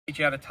teach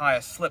you how to tie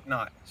a slip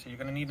knot. So you're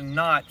going to need a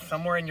knot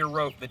somewhere in your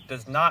rope that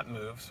does not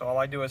move. So all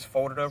I do is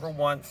fold it over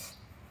once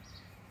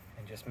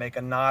and just make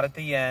a knot at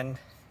the end,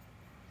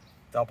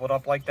 double it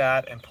up like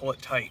that, and pull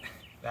it tight.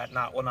 That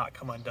knot will not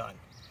come undone.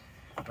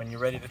 When you're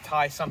ready to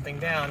tie something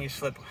down, you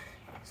slip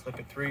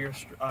it through your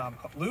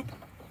loop,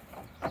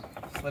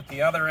 slip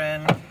the other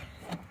end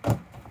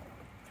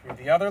through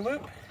the other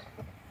loop,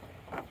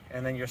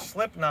 and then your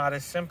slip knot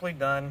is simply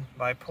done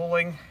by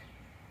pulling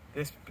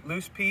this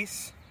loose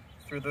piece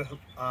through the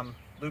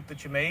loop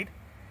that you made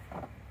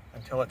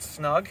until it's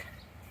snug.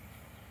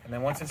 And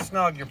then once it's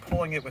snug, you're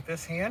pulling it with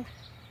this hand,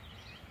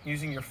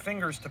 using your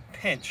fingers to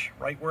pinch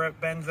right where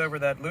it bends over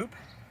that loop.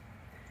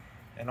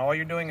 And all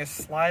you're doing is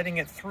sliding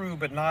it through,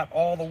 but not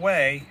all the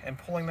way, and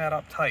pulling that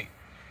up tight.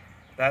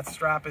 That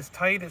strap is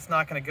tight, it's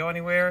not going to go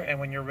anywhere, and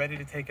when you're ready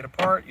to take it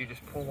apart, you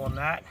just pull on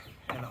that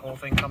and the whole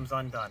thing comes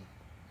undone.